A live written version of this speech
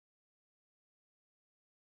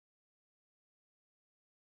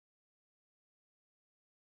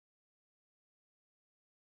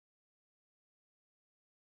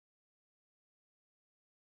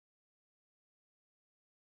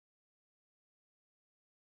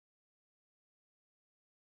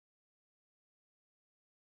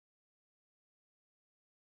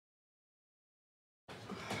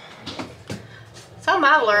Something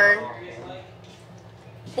I learned.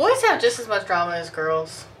 Boys have just as much drama as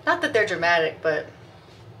girls. Not that they're dramatic, but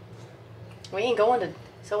we ain't going to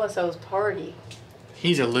so-and-so's party.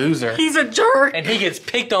 He's a loser. He's a jerk. And he gets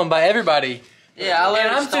picked on by everybody. Yeah, I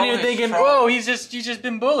I'm sitting here thinking, whoa, he's just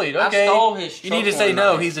been bullied. Okay, I stole his you need to say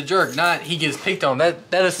no. He's a jerk, not he gets picked on. That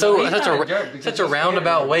is so such a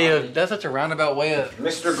roundabout way of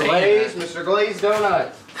Mr. Glaze, Mr. Glaze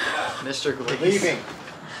Donut. Mr. Glaze leaving.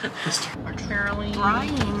 Caroline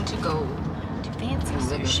trying to go to fancy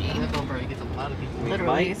sushi.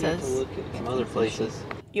 Literally, he says. Look at some other places.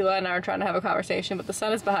 Eli and I are trying to have a conversation, but the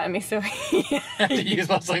sun is behind me, so he I have to use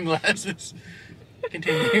my sunglasses.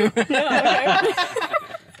 Continue. No, okay.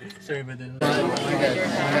 Sorry about that.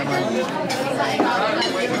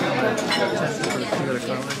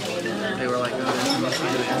 They were like,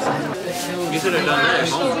 You should have done that at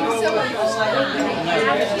home.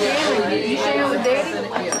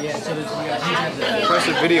 Press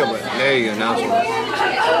the video button. There you go. Now it's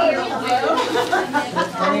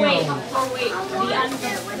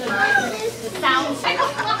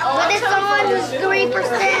But it's on 3%.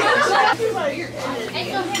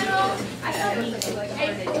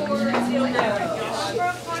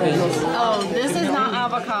 Oh, this is not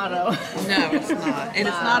avocado. No, it's not. And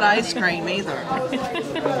it's not ice cream either.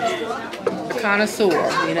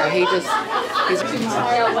 Connoisseur, you know, he's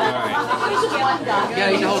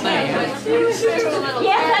Yeah, eat the whole thing.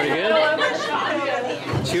 Pretty good?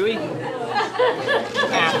 Chewy?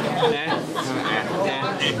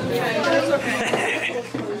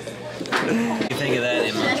 What do you think of that,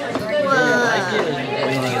 Emma? What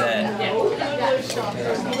do you think of that?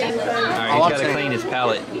 Alright, he's got to clean his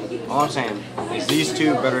palate. all I'm saying is these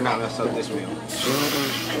two better not mess up this meal.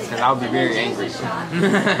 Because I'll be very angry.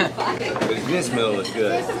 But this meal is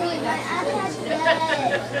good.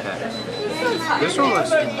 This one looks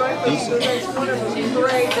decent.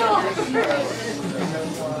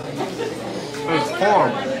 It's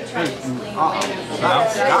horrible. That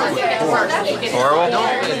was horrible.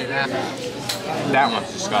 That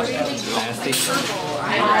one's disgusting. Nasty.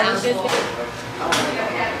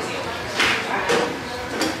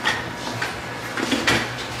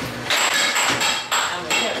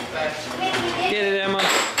 Get it, Emma.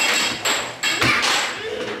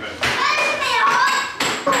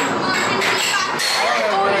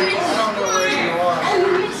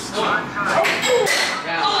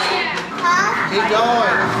 Keep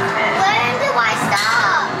going. When do I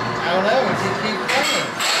stop? I don't know. Just keep playing.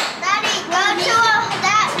 Daddy, go to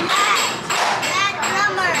that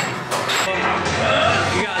number.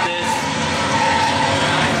 You got this.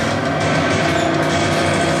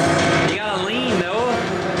 You gotta lean, though.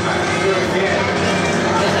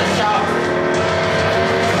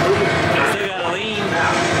 Still gotta lean.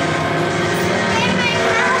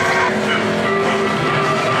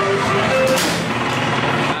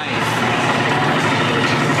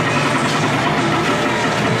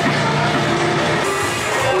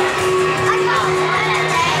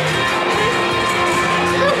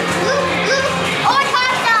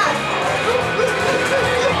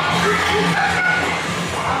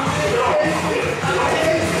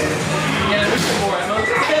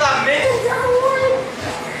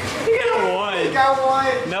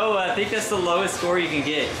 No, I think that's the lowest score you can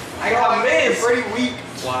get. I got missed. Pretty weak.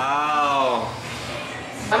 Wow.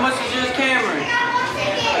 How much is yours, Cameron? $1.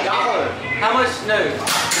 How much? No.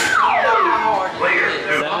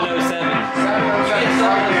 707.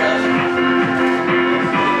 707.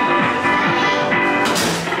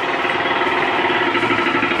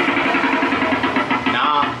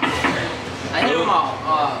 Nah. I hit them all.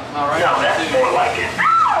 All right. No, that's more like it.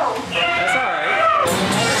 That's all right.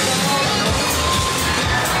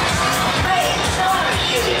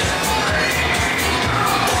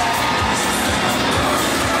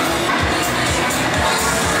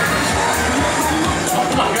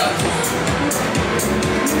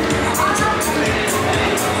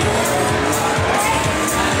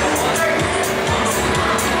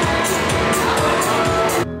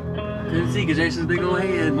 Couldn't see because Jason's big old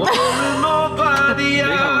head.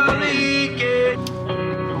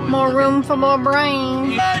 More room for more brain.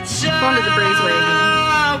 Going to the breezeway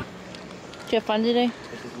again. Did you have fun today?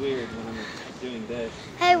 This is weird when I'm doing this.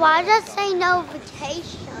 Hey, why does it say no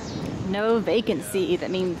vacation? No vacancy.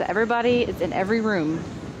 That means everybody is in every room.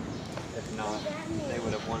 If not, they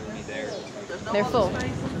would have wanted me there. They're full.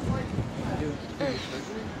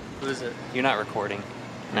 Who is it? You're not recording.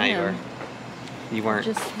 Now you are. You weren't.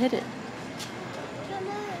 Just hit it.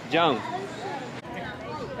 Joan.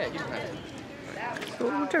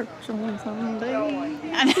 Go church on Sunday. Can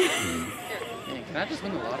I just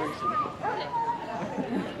win the lottery?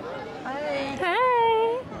 Hey.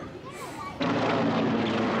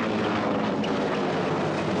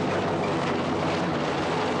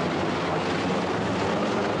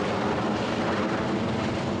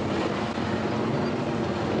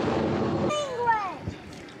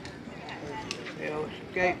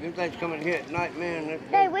 escape. Them things come in here at night, man.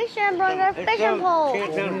 Hey, we should bring our fishing pole.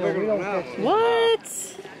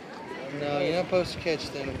 What? No, you're not supposed to catch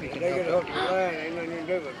them if you can help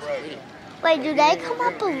it. Wait, do they come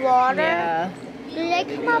up with water? Yeah. Do they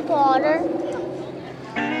come up water?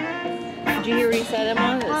 Did you hear what he said,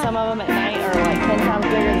 Emma? That some of them at night are like 10 times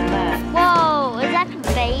bigger than that. Whoa, is that the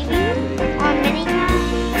baby? Or mini guy?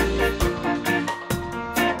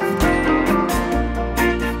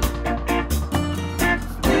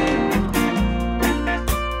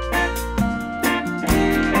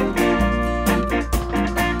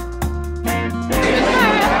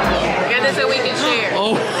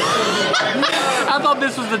 Oh, I thought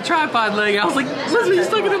this was the tripod leg. I was like, Leslie,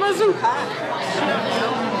 stuck it in my soup.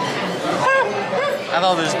 I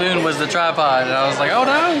thought the spoon was the tripod, and I was like, oh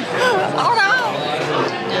no. Oh no.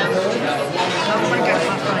 Okay,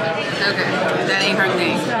 that ain't her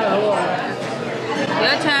thing.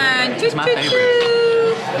 Your turn. It's my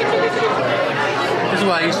favorite. This is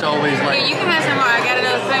why I used to always like. Here, you can have some more. I got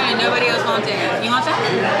another spoon and nobody else wants it. You want some?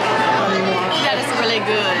 That is really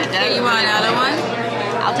good. Here, you want another one?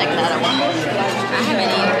 I'll take another one. I haven't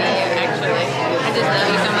eaten it actually. I just love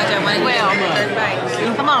you so much. I wanted to get the third bite.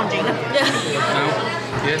 Come on, Gina. No.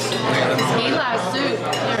 Yes. He likes soup.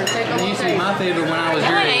 Here, take It used to be my favorite when I was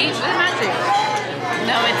your age. Where's my soup?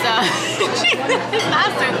 No, it's it's my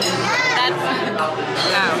soup. That's. Oh,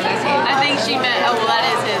 that's it. I think she meant. Oh, well, that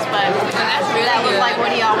is his, but that's really that was good. like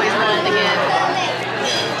what he always wanted to get.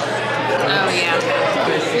 Oh, yeah.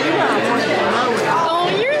 Oh,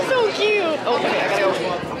 you're so cute. Okay, I gotta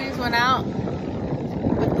go. We just went out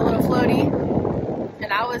with the little floaty,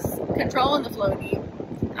 and I was controlling the floaty.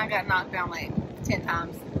 I got knocked down like 10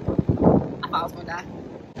 times. I thought I was gonna die.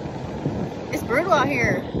 It's brutal out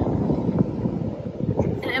here.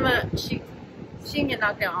 And Emma, she can get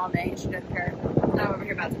knocked down all day and she doesn't care. I'm over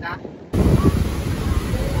here about to die.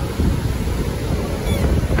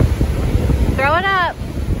 Throw it up.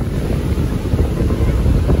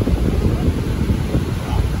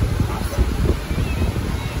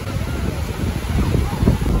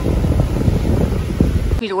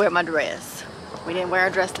 I need to wear my dress. We didn't wear our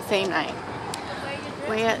dress the same night.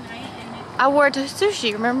 I wore it to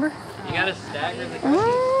sushi, remember? You gotta stagger the.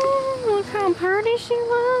 Oh, look how pretty she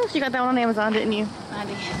was. You got that one on Amazon, didn't you? I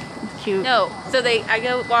did. Cute. No, so I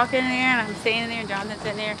go walk in there and I'm standing there and Jonathan's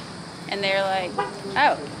sitting there and they're like,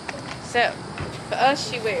 oh, so for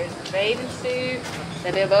us she wears the bathing suit,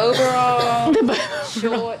 the bib overall,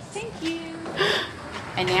 shorts, thank you.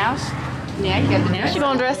 And now you got the She's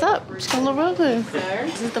gonna dress up. She's gonna look real good.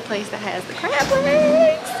 This is the place that has the crab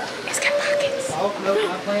legs. It's got pockets. Oh no,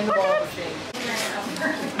 I'm playing the ball machine.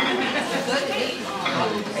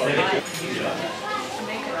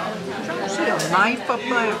 See a knife up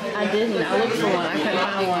there? I didn't. I looked for one. I couldn't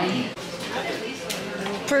find one.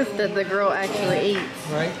 Proof that the girl actually eats.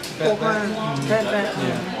 Right?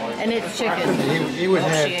 And it's chicken. He would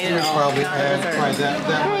probably have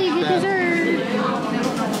that. Hey, you get dessert.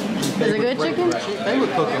 Is it good chicken? They were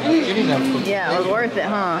cooking. She didn't have cooking. Yeah, it was worth it,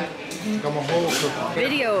 huh? Come a whole cooking.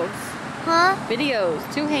 Videos. Huh? Videos.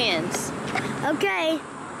 2 hands. Okay.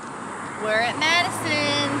 We're at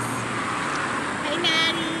Madison's. Hey,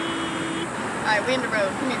 Maddie. Alright, we in the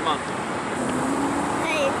road. Come here.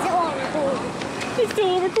 Hey, it's still on record. It's still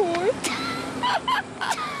on record.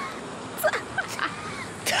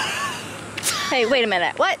 Hey, wait a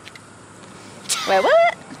minute. What? Wait,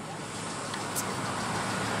 what?